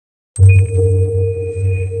Hey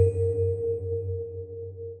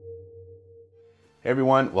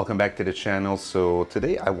everyone, welcome back to the channel. So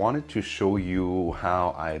today I wanted to show you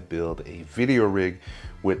how I build a video rig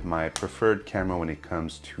with my preferred camera when it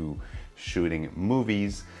comes to shooting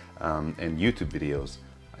movies and YouTube videos.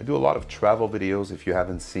 I do a lot of travel videos. If you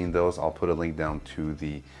haven't seen those, I'll put a link down to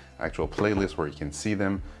the actual playlist where you can see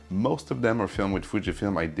them. Most of them are filmed with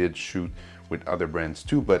Fujifilm. I did shoot with other brands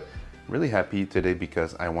too, but really happy today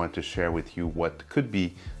because I want to share with you what could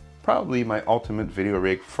be probably my ultimate video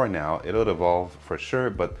rig for now. It'll evolve for sure,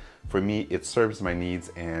 but for me, it serves my needs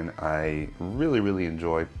and I really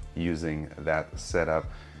enjoy using that setup,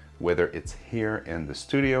 whether it's here in the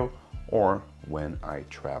studio or when I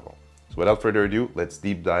travel. So without further ado, let's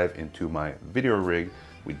deep dive into my video rig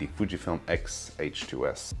with the Fujifilm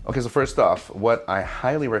X-H2S. Okay, so first off, what I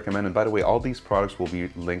highly recommend, and by the way, all these products will be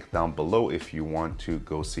linked down below if you want to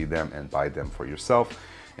go see them and buy them for yourself.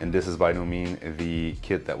 And this is by no means the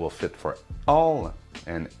kit that will fit for all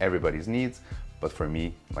and everybody's needs. But for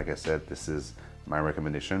me, like I said, this is my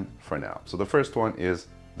recommendation for now. So the first one is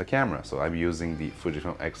the camera. So I'm using the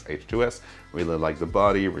Fujifilm X-H2S. Really like the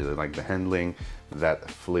body, really like the handling, that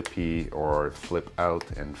flippy or flip out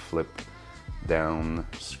and flip down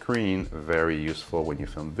screen. Very useful when you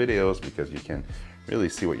film videos because you can really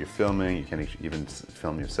see what you're filming. You can even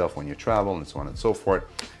film yourself when you travel and so on and so forth.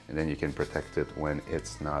 And then you can protect it when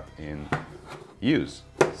it's not in use.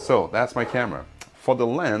 So that's my camera. For the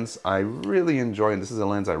lens, I really enjoy, and this is a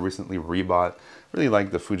lens I recently rebought. Really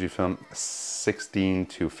like the Fujifilm 16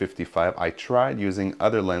 to 55. I tried using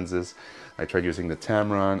other lenses. I tried using the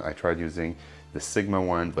Tamron, I tried using the Sigma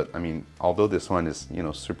one, but I mean, although this one is, you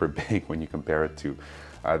know, super big when you compare it to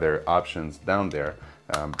other options down there,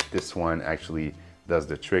 this one actually does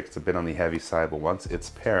the trick. It's a bit on the heavy side, but once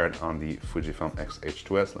it's paired on the Fujifilm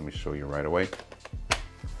X-H2S, let me show you right away.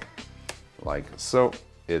 Like so,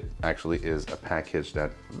 it actually is a package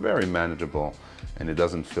that's very manageable and it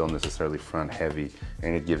doesn't feel necessarily front heavy,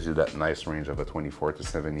 and it gives you that nice range of a 24 to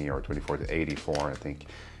 70 or 24 to 84, I think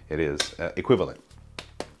it is equivalent.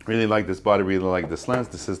 Really like this body, really like this lens.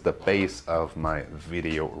 This is the base of my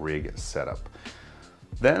video rig setup.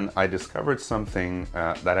 Then I discovered something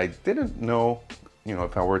that I didn't know, you know,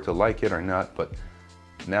 if I were to like it or not, but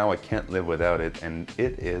now I can't live without it, and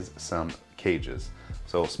it is some cages.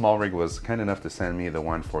 So SmallRig was kind enough to send me the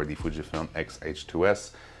one for the Fujifilm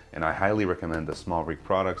X-H2S, and I highly recommend the SmallRig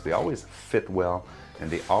products. They always fit well, and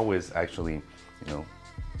they always actually, you know,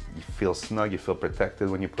 you feel snug, you feel protected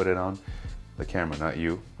when you put it on. The camera, not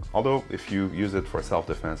you. Although if you use it for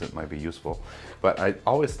self-defense, it might be useful. But I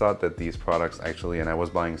always thought that these products actually, and I was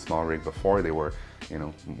buying SmallRig before, they were, you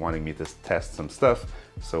know, wanting me to test some stuff.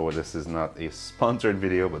 So this is not a sponsored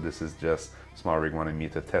video, but this is just SmallRig wanting me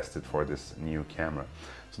to test it for this new camera.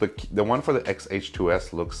 So the one for the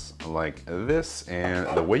X-H2S looks like this, and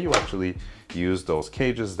the way you actually use those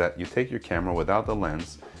cages, that you take your camera without the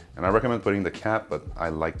lens, and I recommend putting the cap, but I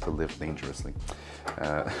like to live dangerously.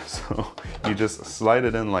 So you just slide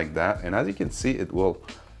it in like that, and as you can see, it will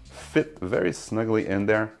fit very snugly in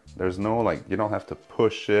there. There's no, like, you don't have to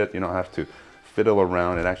push it, you don't have to fiddle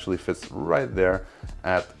around. It actually fits right there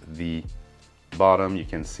at the bottom. You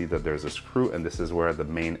can see that there's a screw, and this is where the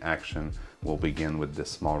main action will begin with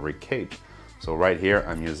this SmallRig cage. So right here,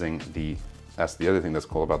 I'm using that's the other thing that's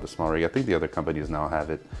cool about the SmallRig. I think the other companies now have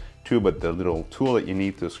it too, but the little tool that you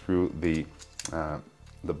need to screw the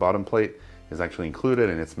bottom plate is actually included,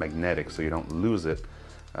 and it's magnetic, so you don't lose it.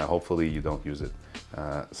 Hopefully you don't use it.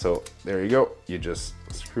 So there you go. You just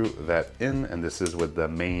screw that in, and this is with the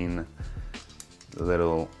main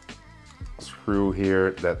little screw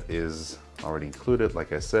here that is already included,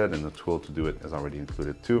 like I said, and the tool to do it is already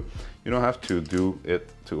included too. You don't have to do it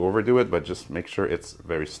to overdo it, but just make sure it's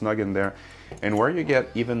very snug in there. And where you get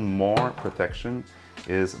even more protection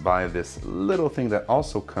is by this little thing that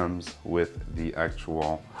also comes with the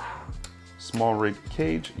actual SmallRig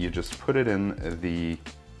cage. You just put it in the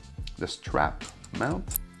strap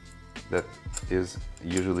mount that is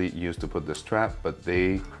usually used to put the strap, but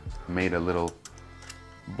they made a little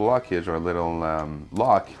blockage or a little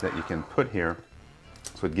lock that you can put here,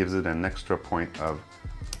 so it gives it an extra point of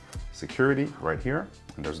security right here.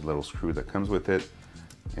 And there's a little screw that comes with it,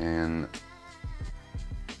 and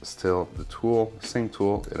still the tool, same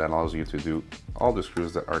tool, it allows you to do all the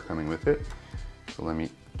screws that are coming with it. So let me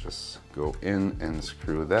just go in and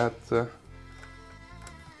screw that.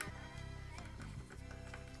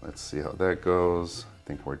 Let's see how that goes. I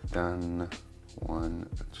think we're done. 1,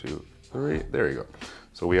 2, 3, there you go.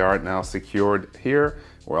 So we are now secured here.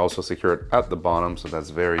 We're also secured at the bottom, so that's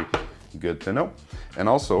very good to know. And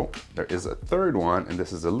also there is a third one, and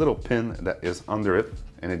this is a little pin that is under it,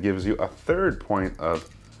 and it gives you a third point of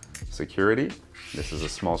security. This is a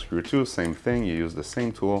small screw too, same thing. You use the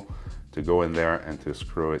same tool to go in there and to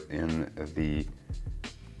screw it in the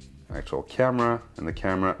actual camera, and the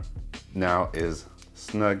camera now is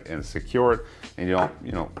snug and secured, and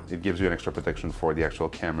it gives you an extra protection for the actual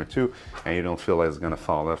camera too, and you don't feel like it's gonna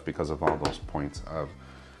fall off because of all those points of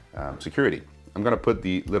security. I'm gonna put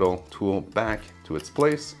the little tool back to its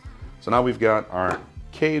place. So now we've got our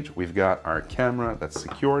cage, we've got our camera that's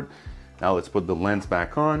secured. Now let's put the lens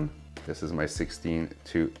back on. This is my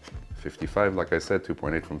 16-55, like I said,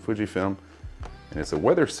 2.8 from Fujifilm, and it's a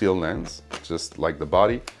weather seal lens, just like the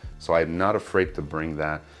body. So I'm not afraid to bring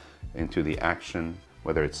that into the action,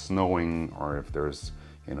 whether it's snowing or if there's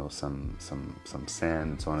some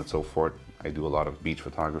sand and so on and so forth. I do a lot of beach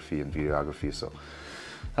photography and videography, so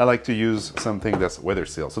I like to use something that's weather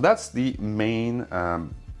sealed. So that's the main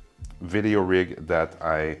video rig that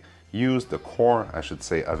I use, the core, I should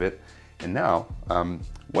say, of it. And now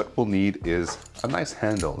what we'll need is a nice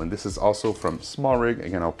handle, and this is also from smallrig.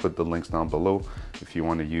 Again, I'll put the links down below if you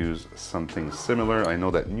want to use something similar. I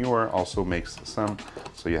know that Newer also makes some,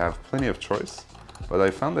 so you have plenty of choice. But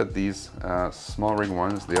I found that these smallrig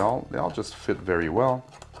ones, they all just fit very well.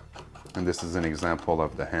 And this is an example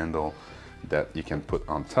of the handle that you can put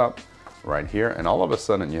on top right here, and all of a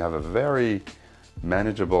sudden you have a very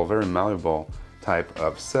manageable, very malleable type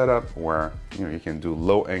of setup where you can do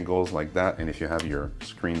low angles like that, and if you have your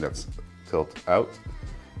screen that's tilt out,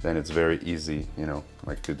 then it's very easy,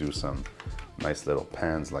 like to do some nice little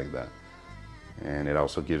pans like that. And it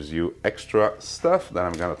also gives you extra stuff that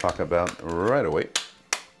I'm gonna talk about right away.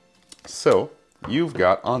 So you've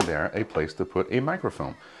got on there a place to put a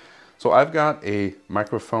microphone. So I've got a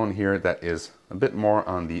microphone here that is a bit more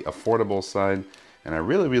on the affordable side, and I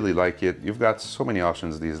really like it. You've got so many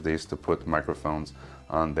options these days to put microphones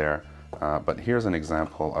on there, but here's an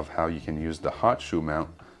example of how you can use the hot shoe mount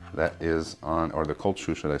that is on, or the cold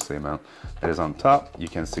shoe, should I say, mount that is on top. You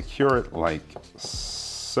can secure it like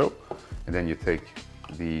so, and then you take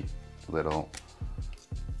the little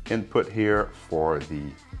input here for the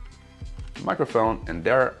microphone, and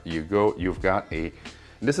there you go. You've got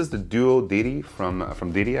this is the Duo Deity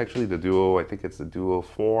from Deity, actually, the Duo, I think it's the Duo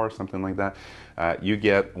 4, something like that. You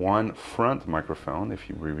get one front microphone if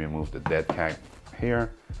you remove the dead cat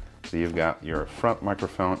here. So you've got your front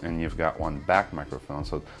microphone and you've got one back microphone.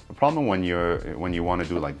 So the problem when you want to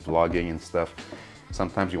do like vlogging and stuff,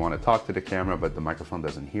 sometimes you want to talk to the camera, but the microphone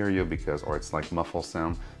doesn't hear you or it's like muffled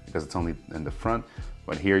sound because it's only in the front.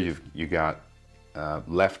 But here you got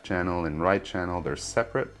left channel and right channel, they're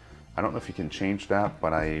separate. I don't know if you can change that,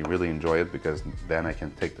 but I really enjoy it because then I can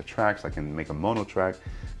take the tracks, I can make a mono track,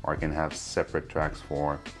 or I can have separate tracks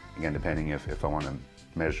for, again, depending if I want to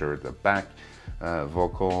measure the back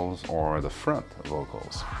vocals or the front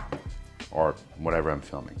vocals, or whatever I'm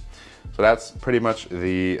filming. So that's pretty much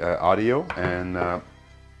the audio. And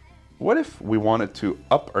what if we wanted to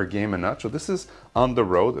up our game a notch? So this is on the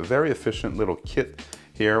road, a very efficient little kit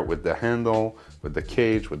here with the handle, with the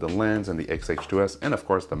cage, with the lens and the XH2S, and of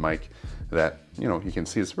course the mic that, you can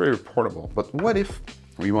see it's very portable. But what if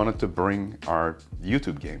we wanted to bring our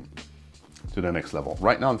YouTube game to the next level?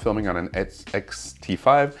 Right now I'm filming on an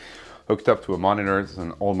XT5 hooked up to a monitor. It's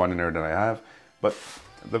an old monitor that I have, but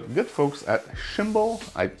the good folks at Shimbol,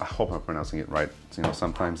 I hope I'm pronouncing it right.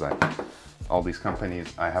 Sometimes all these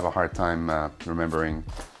companies, I have a hard time remembering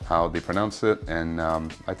how they pronounce it, and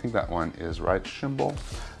I think that one is right, Shimbol.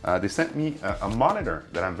 They sent me a monitor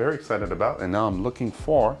that I'm very excited about, and now I'm looking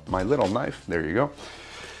for my little knife. There you go.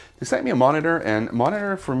 They sent me a monitor, and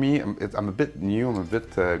monitor for me, I'm a bit new, I'm a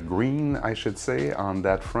bit green, I should say, on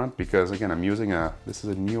that front, because again, I'm using this is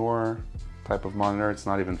a newer type of monitor. It's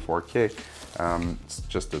not even 4K. It's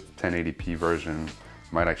just a 1080p version.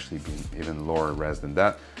 Might actually be even lower res than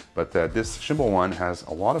that. But this Shimbol one has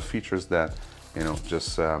a lot of features that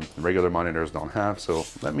just regular monitors don't have. So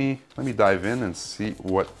let me dive in and see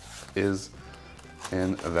what is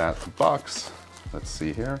in that box. Let's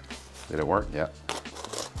see here. Did it work? Yeah.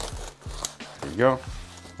 There you go.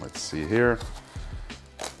 Let's see here.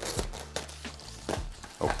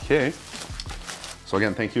 Okay. So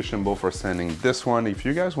again, thank you, Shimbol, for sending this one. If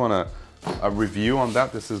you guys want a review on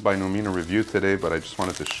that, this is by no means a review today, but I just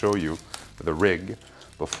wanted to show you the rig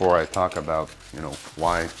before I talk about,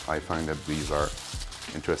 why I find that these are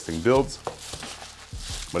interesting builds.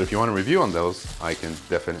 But if you want a review on those, I can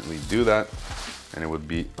definitely do that, and it would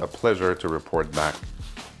be a pleasure to report back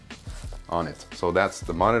on it. So that's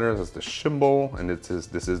the monitor, that's the Shimbol, and this is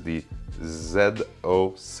the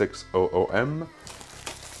Z0600M.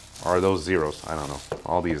 Or are those zeros? I don't know.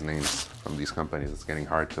 All these names from these companies, it's getting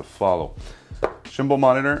hard to follow. Shimbol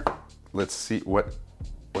monitor. Let's see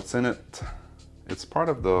what's in it. It's part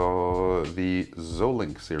of the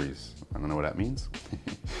Zolink series. I don't know what that means.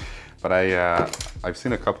 But I've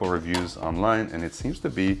seen a couple of reviews online, and it seems to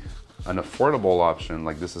be an affordable option.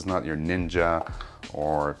 Like, this is not your Ninja,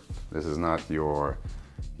 or this is not your,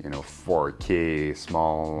 you know, 4K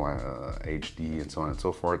small HD and so on and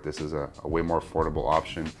so forth. This is a way more affordable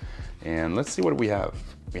option. And let's see what we have.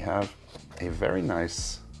 We have a very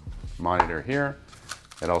nice monitor here.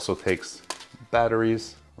 It also takes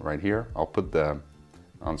batteries right here. I'll put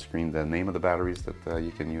on screen the name of the batteries that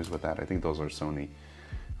you can use with that. I think those are Sony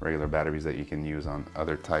regular batteries that you can use on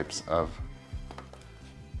other types of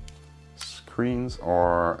screens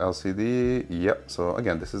or LCD. Yep, so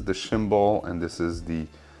again, this is the Shimbol, and this is the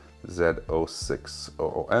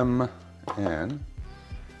Z0600M. And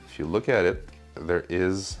if you look at it, there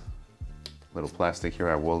is a little plastic here.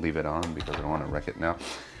 I will leave it on because I don't want to wreck it now.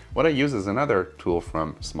 What I use is another tool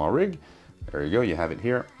from SmallRig. There you go, you have it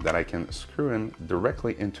here, that I can screw in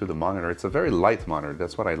directly into the monitor. It's a very light monitor,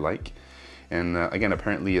 that's what I like. And again,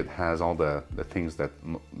 apparently it has all the things that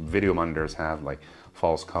video monitors have, like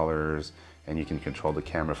false colors, and you can control the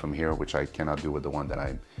camera from here, which I cannot do with the one that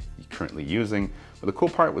I'm currently using. But the cool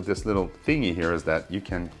part with this little thingy here is that you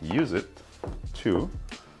can use it to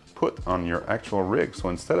put on your actual rig. So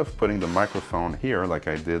instead of putting the microphone here like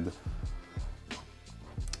I did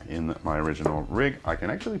in my original rig, I can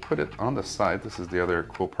actually put it on the side. This is the other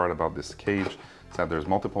cool part about this cage, is that there's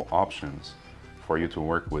multiple options for you to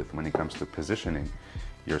work with when it comes to positioning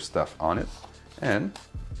your stuff on it. And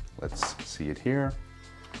let's see it here.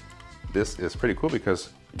 This is pretty cool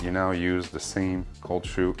because you now use the same cold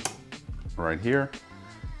shoe right here,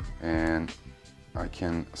 and I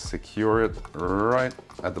can secure it right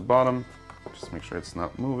at the bottom. Just make sure it's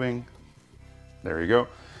not moving. There you go.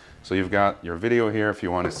 So you've got your video here if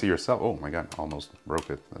you want to see yourself. Oh my God, almost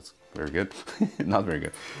broke it. That's very good. Not very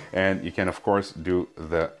good. And you can, of course, do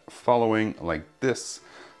the following like this.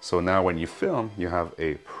 So now when you film, you have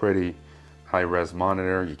a pretty high-res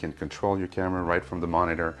monitor. You can control your camera right from the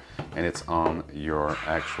monitor, and it's on your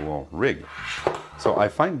actual rig. So I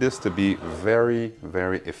find this to be very,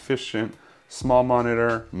 very efficient. Small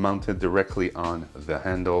monitor mounted directly on the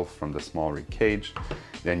handle from the SmallRig cage.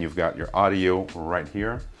 Then you've got your audio right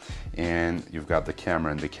here, and you've got the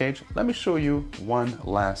camera in the cage. Let me show you one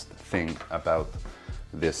last thing about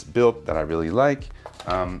this build that I really like.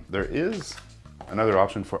 There is another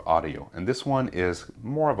option for audio, and this one is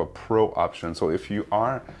more of a pro option. So if you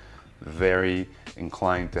are very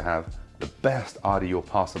inclined to have the best audio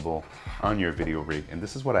possible on your video rig, and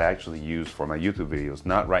this is what I actually use for my YouTube videos,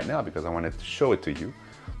 not right now because I wanted to show it to you,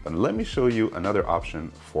 but let me show you another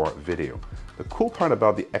option for video. The cool part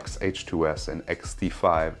about the XH2S and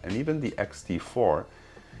XT5 and even the XT4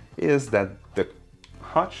 is that the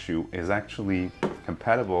hotshoe is actually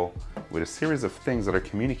compatible with a series of things that are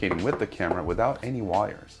communicating with the camera without any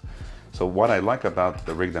wires. So what I like about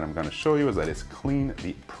the rig that I'm going to show you is that it's clean.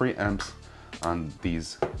 The preamps on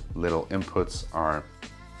these little inputs are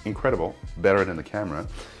incredible, better than the camera.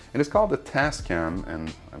 And it's called the Tascam,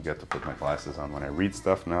 and I've got to put my glasses on when I read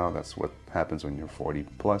stuff now. That's what happens when you're 40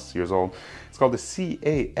 plus years old. It's called the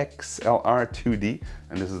CAXLR2D,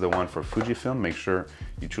 and this is the one for Fujifilm. Make sure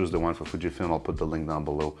you choose the one for Fujifilm. I'll put the link down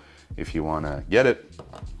below if you want to get it.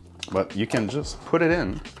 But you can just put it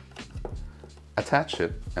in, attach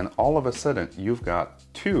it, and all of a sudden you've got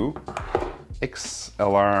two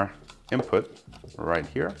XLR input right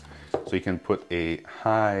here. So you can put a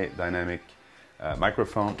high dynamic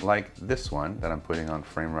microphone like this one that I'm putting on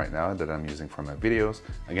frame right now, that I'm using for my videos.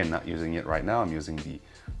 Again, not using it right now. I'm using the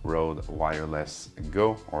Rode Wireless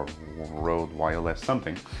Go, or Rode Wireless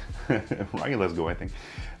something. Wireless Go, I think.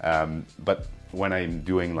 But when I'm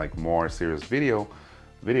doing like more serious videos,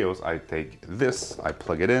 I take this, I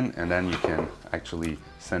plug it in, and then you can actually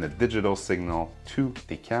send a digital signal to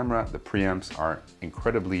the camera. The preamps are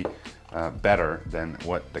incredibly better than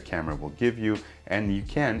what the camera will give you, and you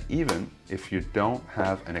can, even if you don't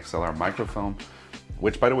have an XLR microphone,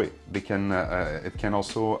 which by the way, they can it can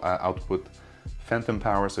also output phantom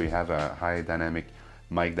power. So you have a high dynamic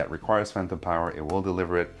mic that requires phantom power, it will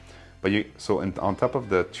deliver it. But on top of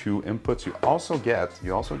the two inputs, you also get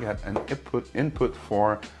an input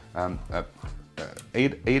for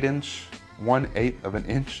 8-inch, 1/8 of an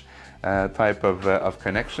inch type of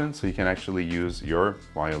connection. So you can actually use your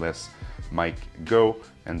wireless mic Go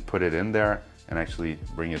and put it in there and actually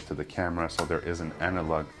bring it to the camera. So there is an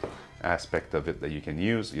analog aspect of it that you can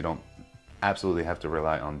use. You don't absolutely have to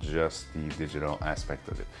rely on just the digital aspect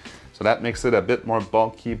of it. So that makes it a bit more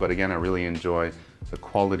bulky, but again, I really enjoy the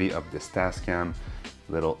quality of this Tascam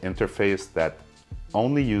little interface that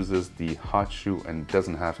only uses the hotshoe and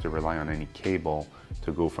doesn't have to rely on any cable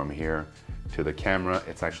to go from here to the camera.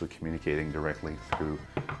 It's actually communicating directly through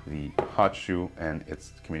the hotshoe, and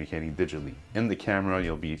it's communicating digitally. In the camera,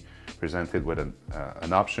 you'll be presented with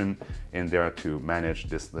an option in there to manage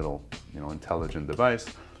this little, intelligent device,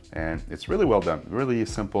 and it's really well done, really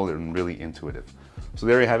simple and really intuitive. So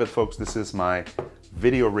there you have it, folks. This is my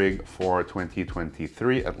video rig for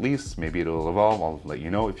 2023, at least. Maybe it'll evolve. I'll let you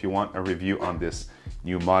know. If you want a review on this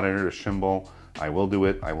new monitor, Shimbol, I will do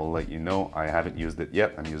it. I will let you know. I haven't used it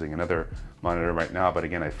yet. I'm using another monitor right now, but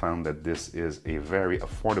again, I found that this is a very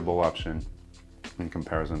affordable option in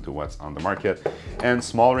comparison to what's on the market. And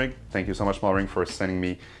smallrig, thank you so much, smallrig, for sending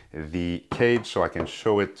me the cage so I can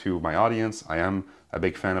show it to my audience. I am a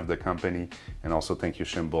big fan of the company, and also thank you,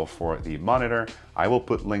 Shimbol, for the monitor. I will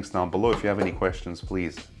put links down below. If you have any questions,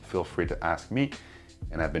 please feel free to ask me.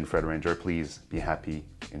 And I've been Fred Ranger. Please be happy,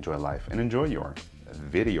 enjoy life, and enjoy your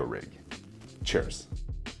video rig. Cheers.